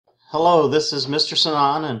Hello, this is Mr.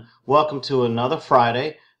 Sanan, and welcome to another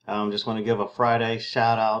Friday. Just want to give a Friday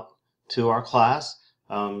shout out to our class.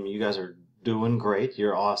 You guys are doing great.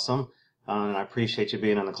 You're awesome, and I appreciate you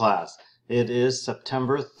being in the class. It is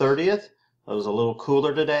September 30th. It was a little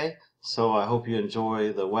cooler today, so I hope you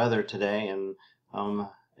enjoy the weather today and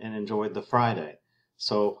enjoyed the Friday.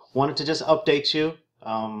 So wanted to just update you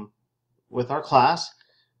with our class.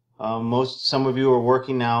 Some of you are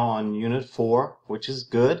working now on Unit 4, which is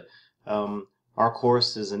good. Our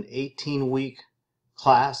course is an 18-week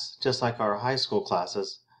class, just like our high school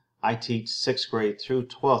classes. I teach 6th grade through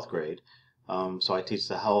 12th grade. So I teach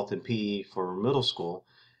the health and PE for middle school,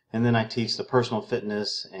 and then I teach the personal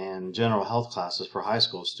fitness and general health classes for high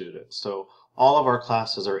school students. So all of our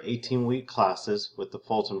classes are 18-week classes with the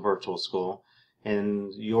Fulton Virtual School,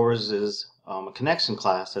 and yours is a connection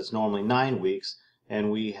class that's normally 9 weeks,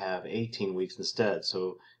 and we have 18 weeks instead.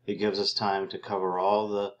 So it gives us time to cover all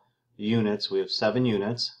the units. We have 7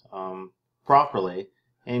 units properly,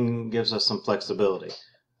 and gives us some flexibility.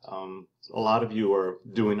 A lot of you are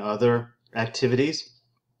doing other activities,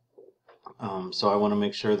 so I want to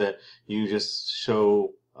make sure that you just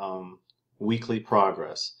show weekly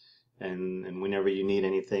progress, and whenever you need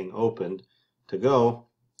anything opened to go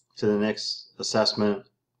to the next assessment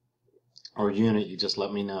or unit, you just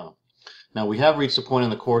let me know. Now, we have reached a point in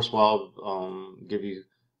the course where I'll give you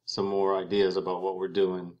some more ideas about what we're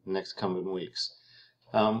doing next coming weeks.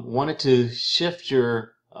 Wanted to shift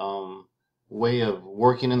your way of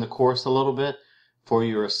working in the course a little bit. For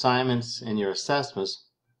your assignments and your assessments,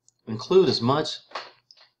 include as much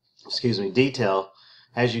detail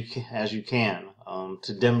as you can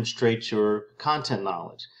to demonstrate your content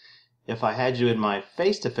knowledge. If I had you in my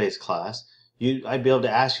face-to-face class, I'd be able to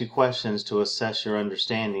ask you questions to assess your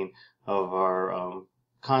understanding of our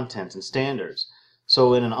contents and standards.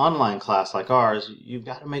 So in an online class like ours, you've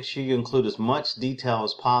got to make sure you include as much detail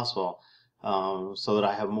as possible so that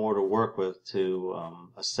I have more to work with to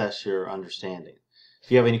assess your understanding. If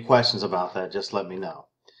you have any questions about that, just let me know.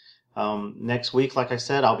 Next week, like I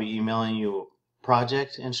said, I'll be emailing you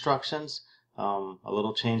project instructions. A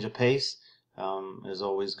little change of pace is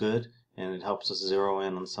always good, and it helps us zero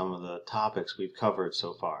in on some of the topics we've covered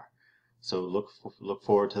so far. So look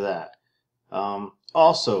forward to that.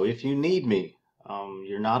 Also, if you need me,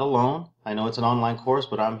 you're not alone. I know it's an online course,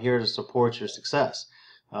 but I'm here to support your success.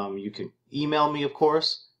 You can email me, of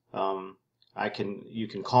course. You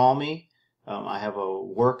can call me. I have a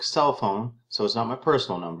work cell phone, so it's not my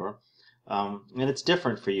personal number. And it's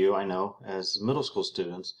different for you, I know, as middle school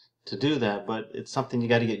students to do that, but it's something you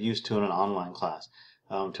got to get used to in an online class,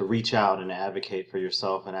 to reach out and advocate for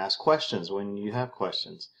yourself and ask questions when you have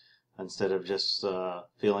questions, instead of just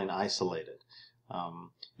feeling isolated.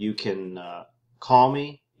 You can call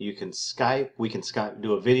me, you can Skype, we can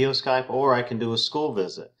do a video Skype, or I can do a school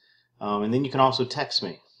visit. And then you can also text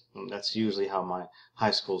me. That's usually how my high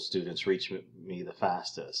school students reach me the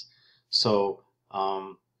fastest. So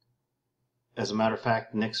as a matter of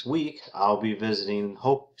fact, next week I'll be visiting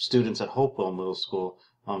students at Hopewell Middle School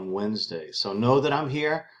on Wednesday. So know that I'm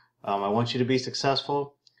here. I want you to be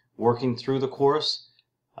successful working through the course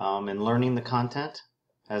and learning the content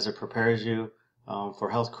as it prepares you for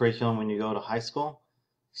health curriculum when you go to high school.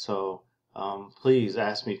 So please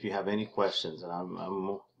ask me if you have any questions, and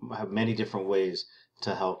I have many different ways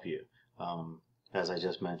to help you, as I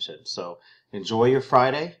just mentioned. So enjoy your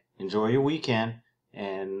Friday, enjoy your weekend,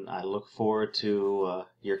 and I look forward to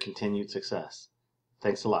your continued success.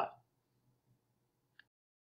 Thanks a lot.